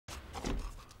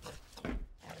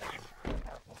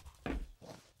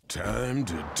Time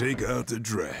to take out the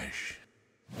trash.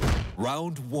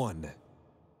 Round one.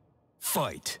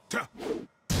 Fight.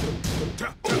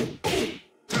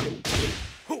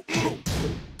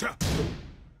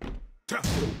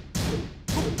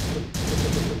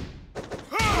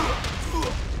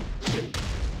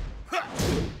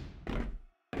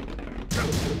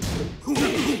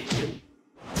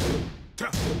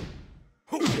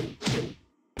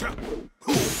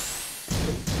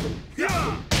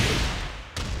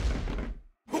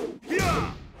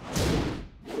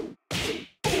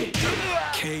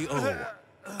 KO.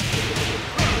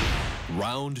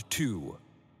 Round two.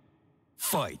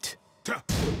 Fight.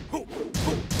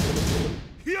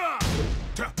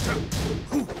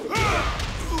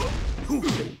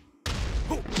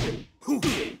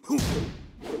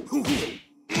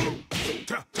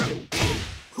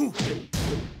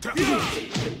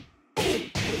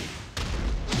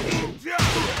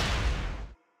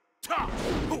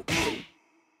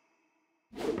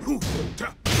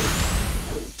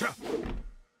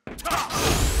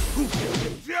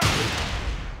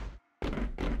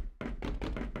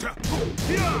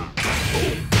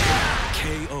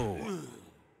 KO.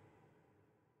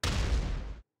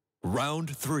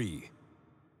 Round three.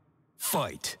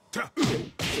 Fight.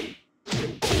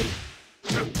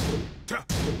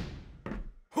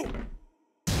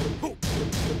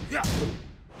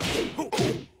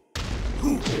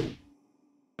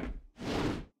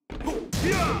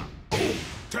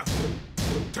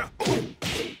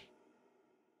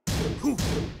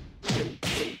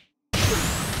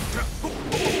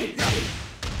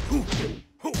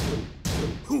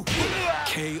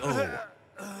 KO.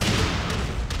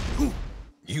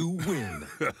 You win.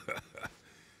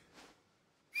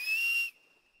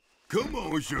 Come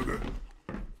on, sugar.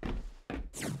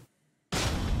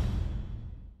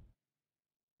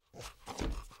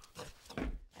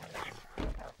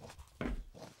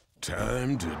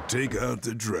 Time to take out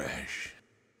the trash.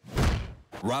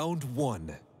 Round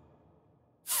one.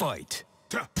 Fight.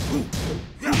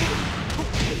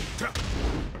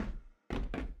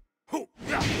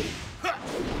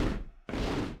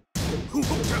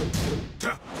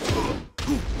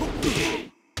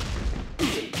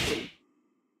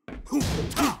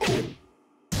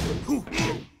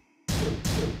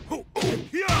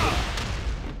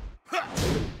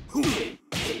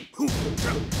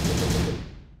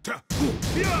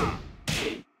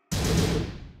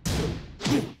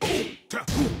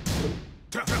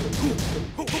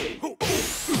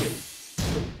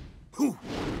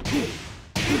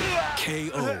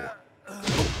 KO.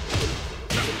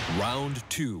 Round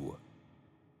two.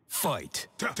 Fight.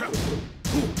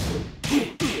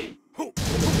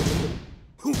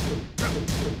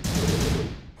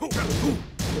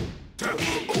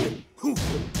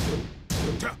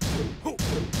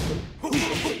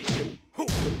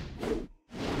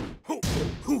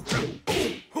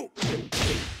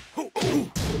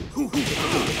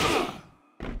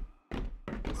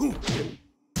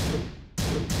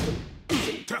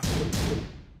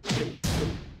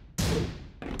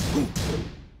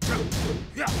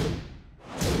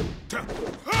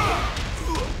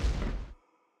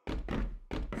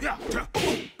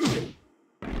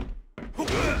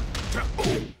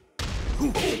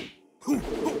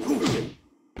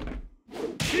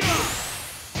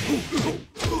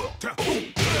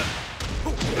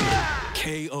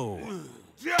 KO.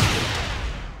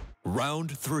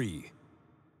 Round three.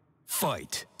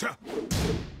 Fight.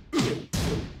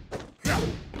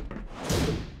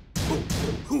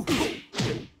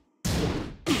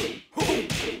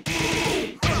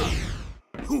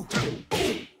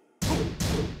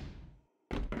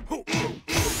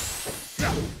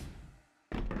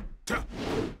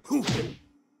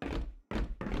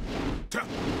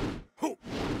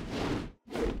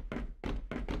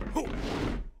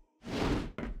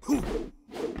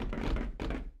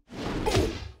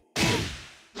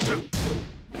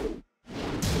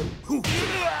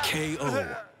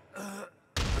 KO.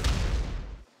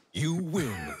 You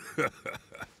win.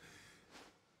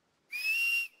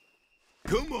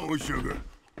 Come on, sugar.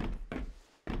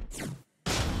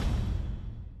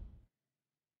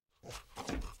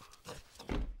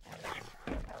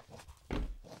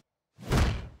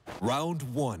 Round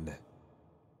one.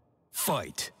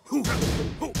 Fight.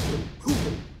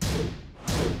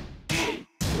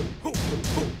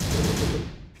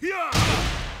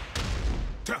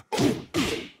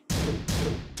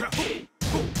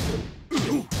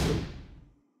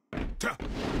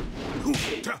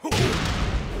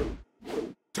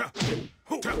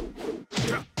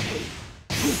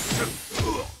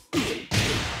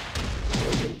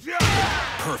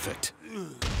 Perfect.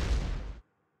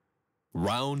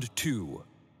 Round 2.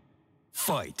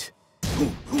 Fight.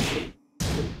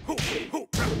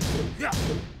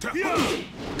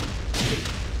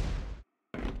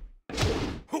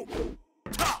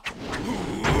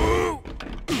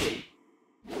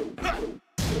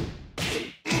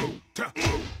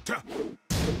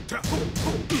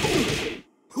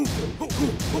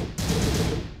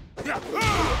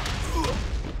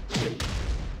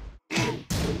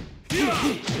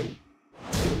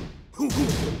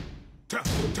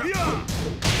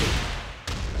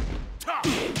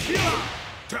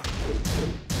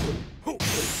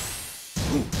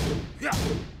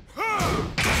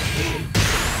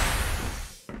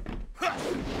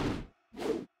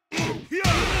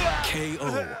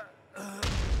 KO.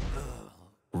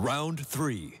 Round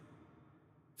 3.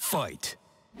 Fight.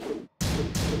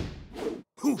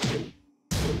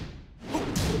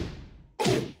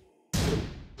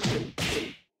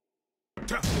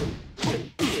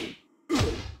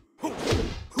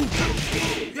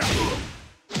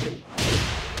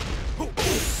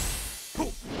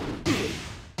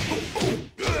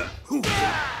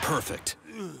 Perfect.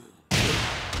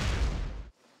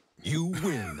 You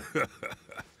win.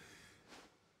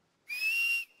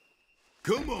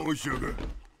 Come on, sugar.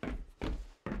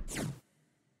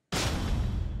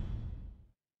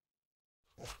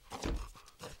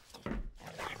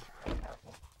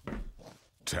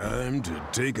 Time to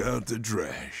take out the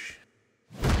trash.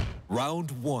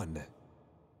 Round 1.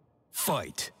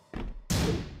 Fight.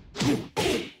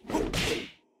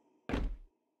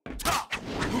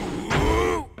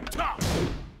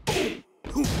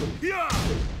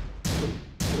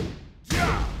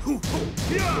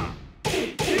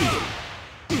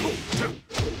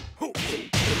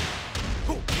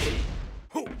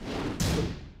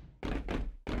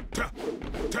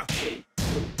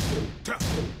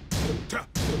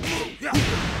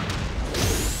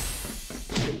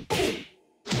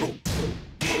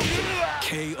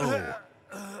 KO.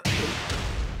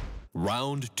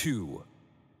 Round 2.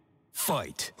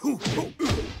 Fight.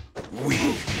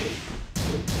 Weak.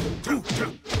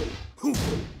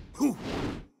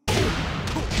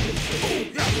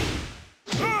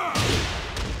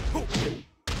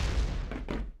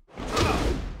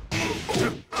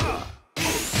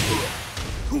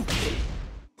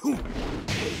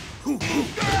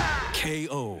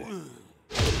 KO.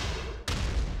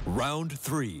 Round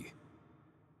 3.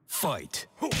 Fight.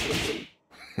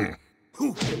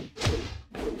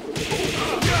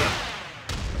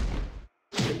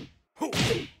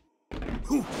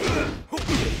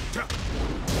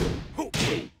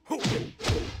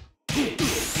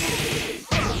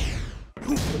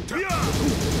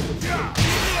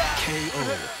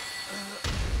 KO.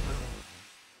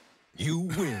 You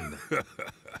win.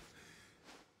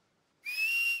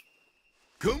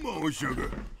 Come on,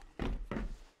 sugar.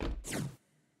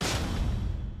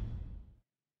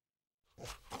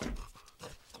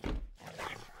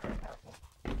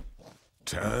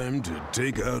 Time to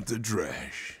take out the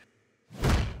trash.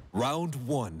 Round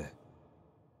 1.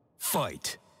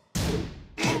 Fight.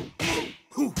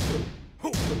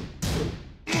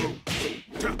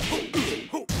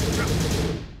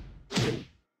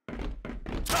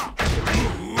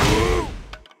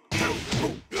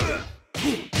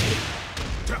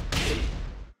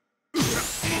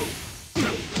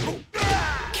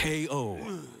 KO.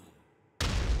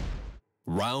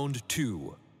 Round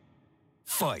 2.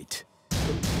 Fight.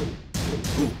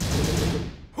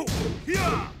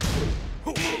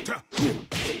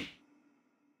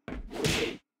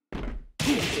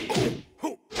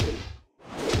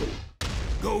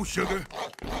 Go, sugar.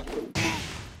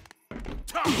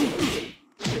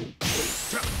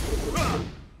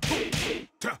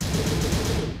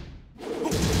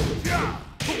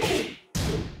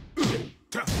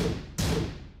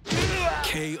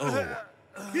 KO.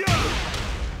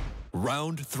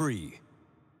 Round 3.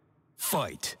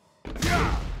 Fight.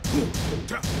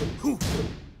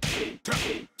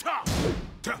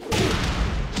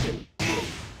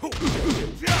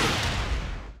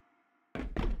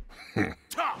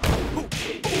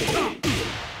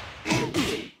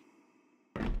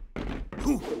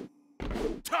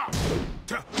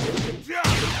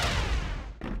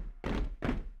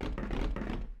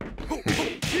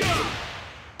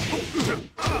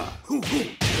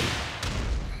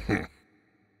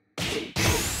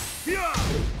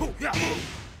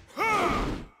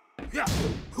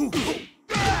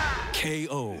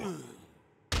 KO.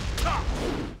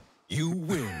 You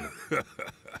win.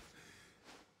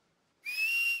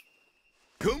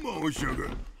 Come on,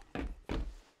 sugar.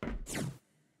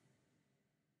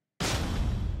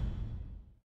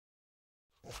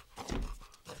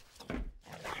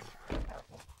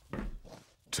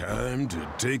 Time to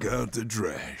take out the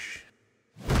trash.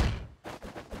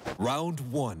 Round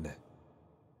 1.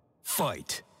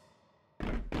 Fight.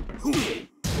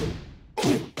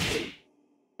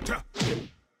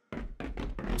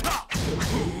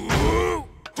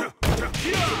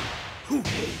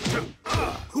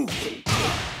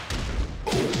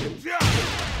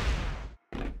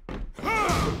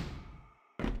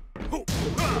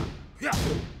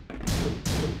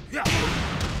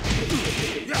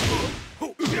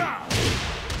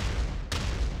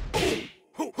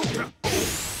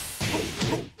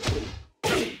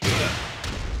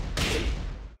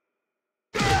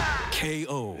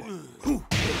 KO.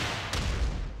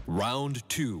 Round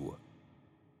 2.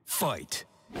 Fight.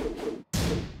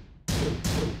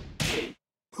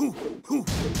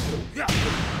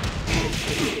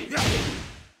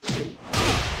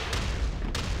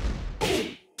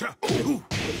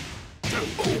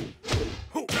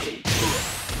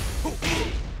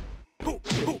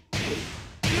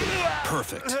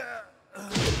 Perfect.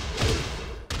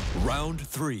 Round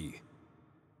 3.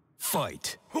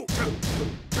 Fight.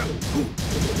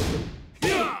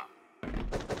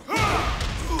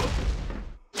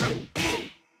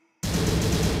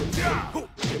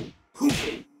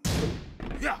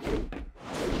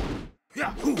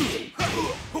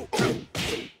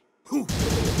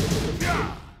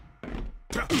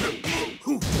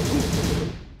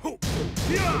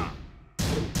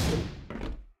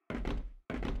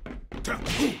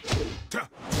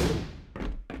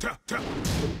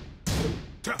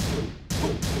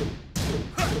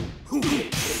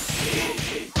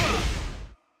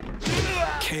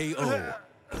 KO.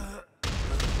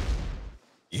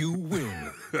 You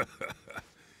win.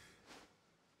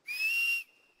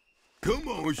 Come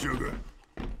on, sugar.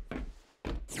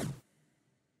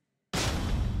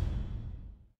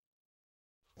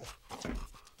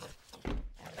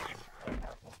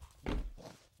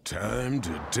 Time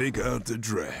to take out the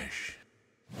trash.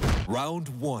 Round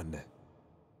 1.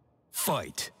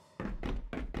 Fight.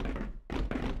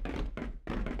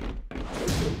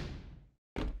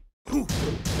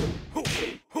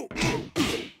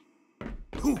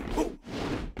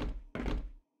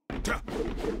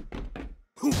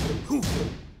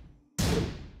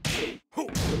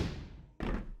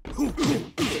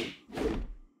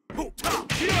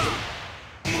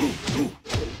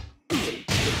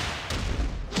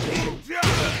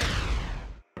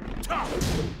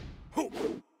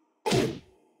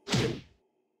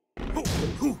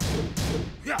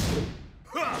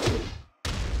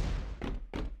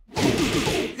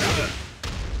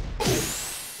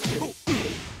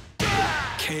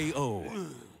 KO.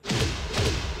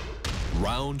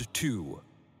 Round 2.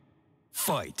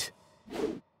 Fight.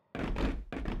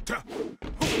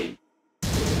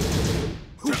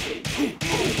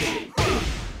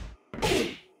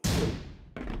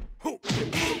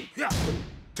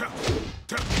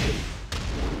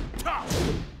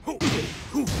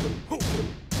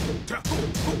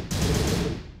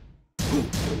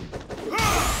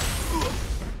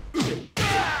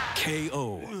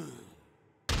 KO.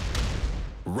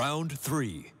 Round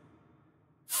 3.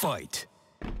 Fight.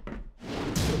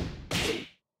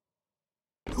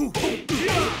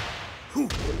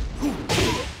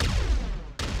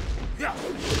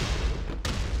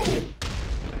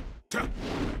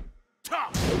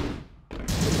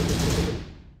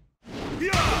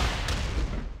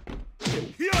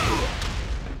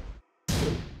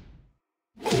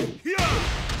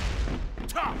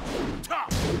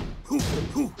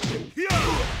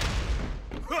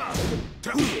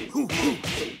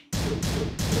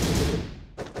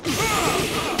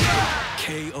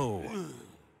 KO.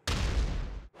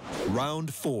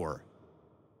 Round 4.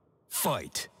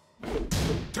 Fight.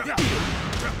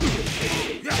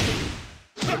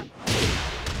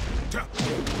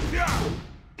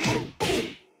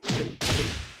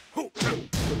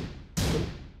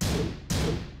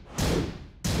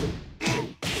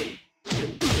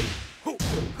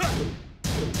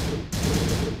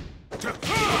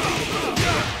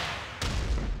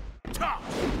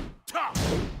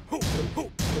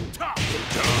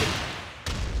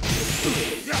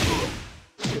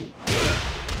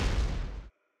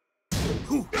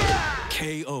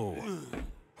 KO.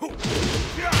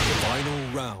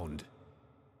 Final round.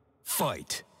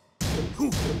 Fight.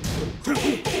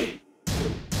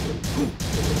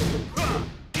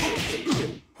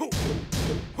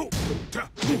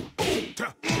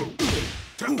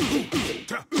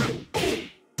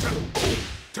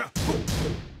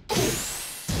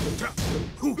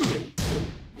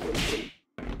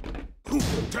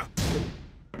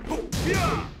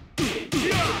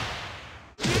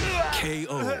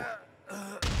 KO.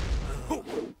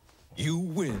 You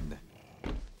win.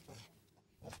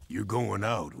 You're going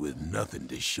out with nothing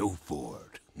to show for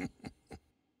it.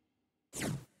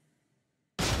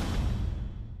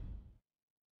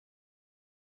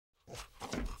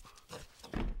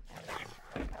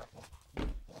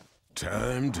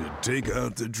 Time to take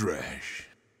out the trash.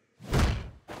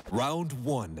 Round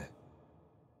 1.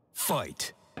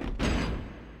 Fight.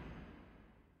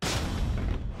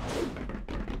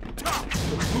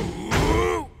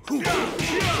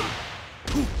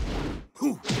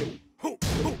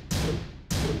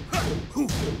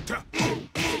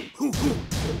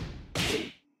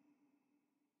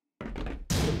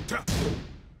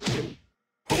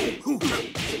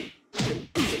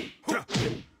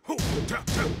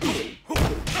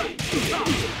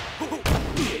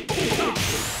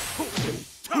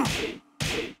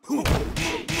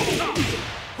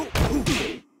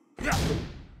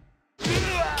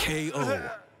 KO.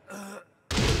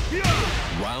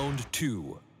 Round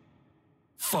 2.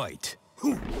 Fight.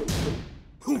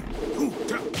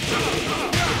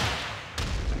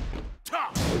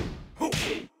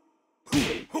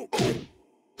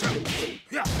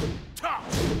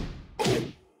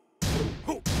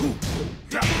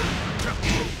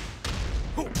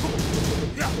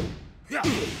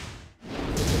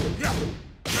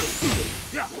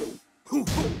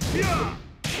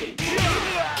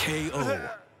 KO.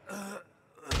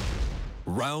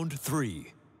 Round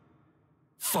 3.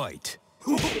 Fight.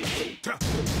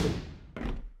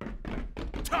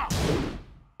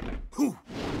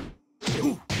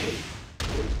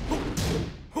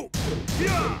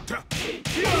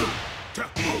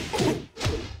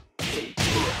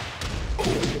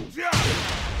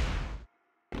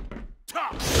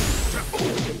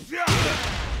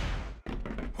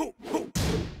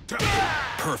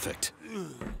 Perfect.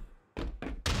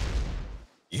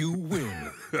 You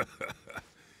win.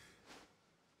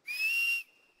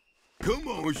 Come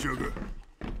on, sugar.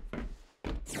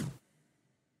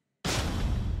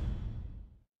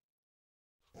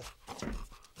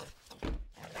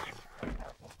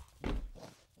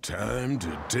 Time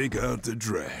to take out the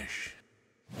trash.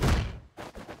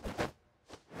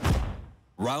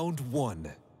 Round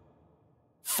 1.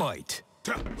 Fight.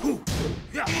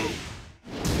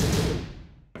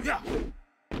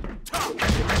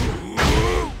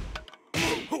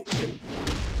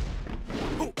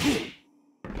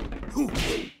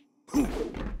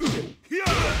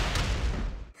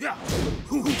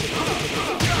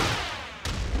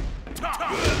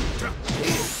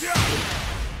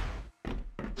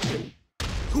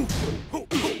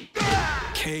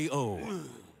 KO.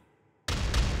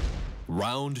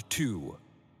 Round 2.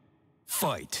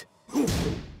 Fight.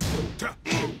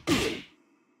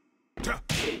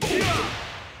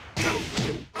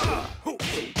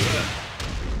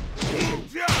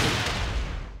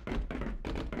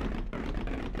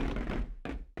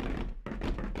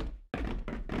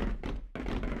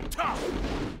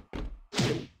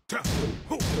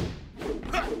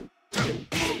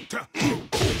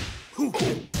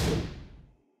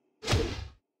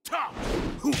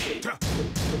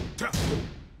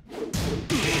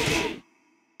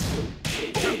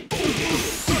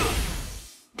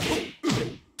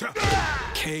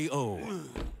 KO.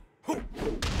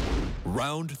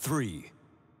 Round 3.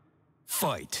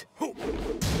 Fight.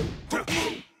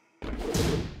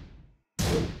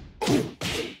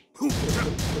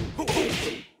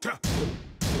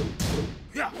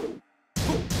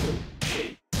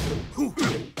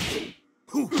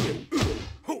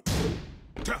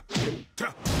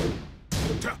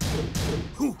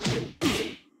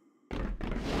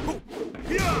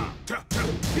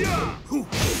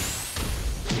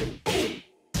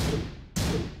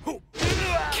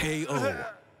 KO.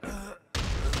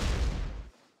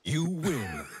 You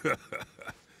win.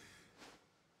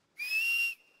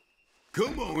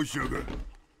 Come on, sugar.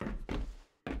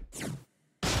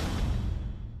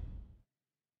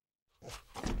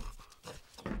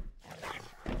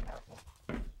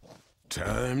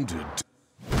 Time to...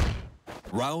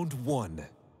 Round 1.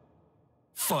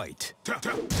 Fight.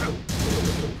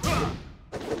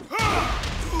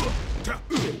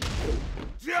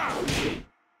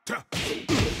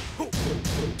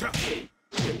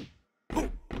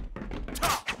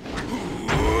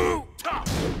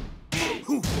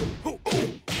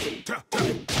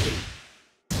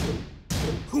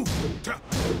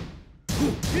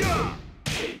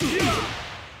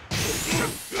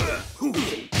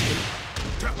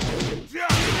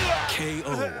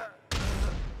 KO.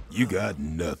 You got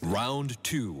nothing. Round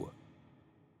 2.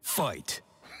 Fight.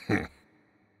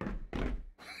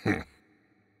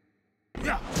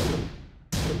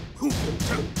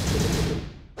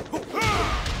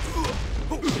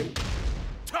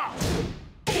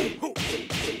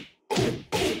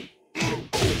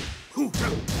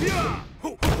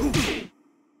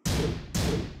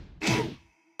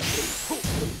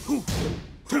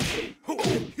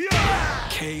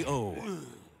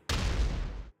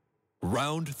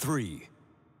 Round 3.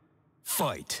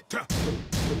 Fight.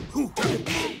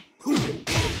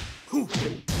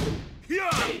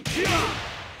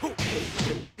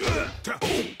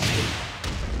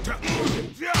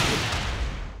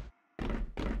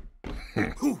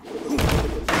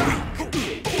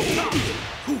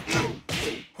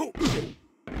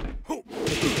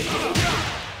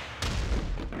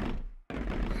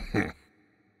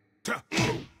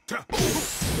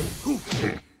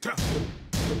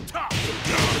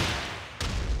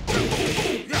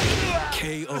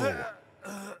 KO.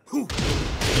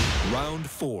 Round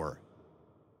 4.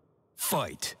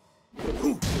 Fight.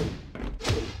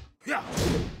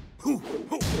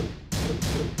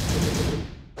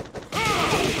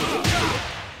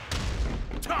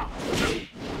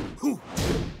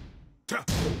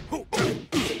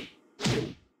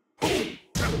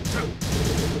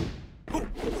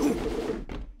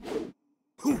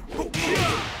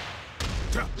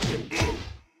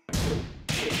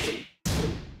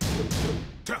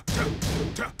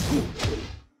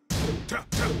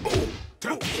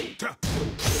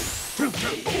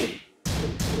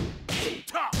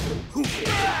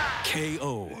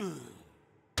 KO.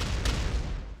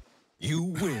 You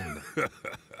win.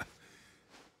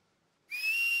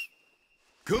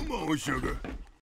 Come on, sugar.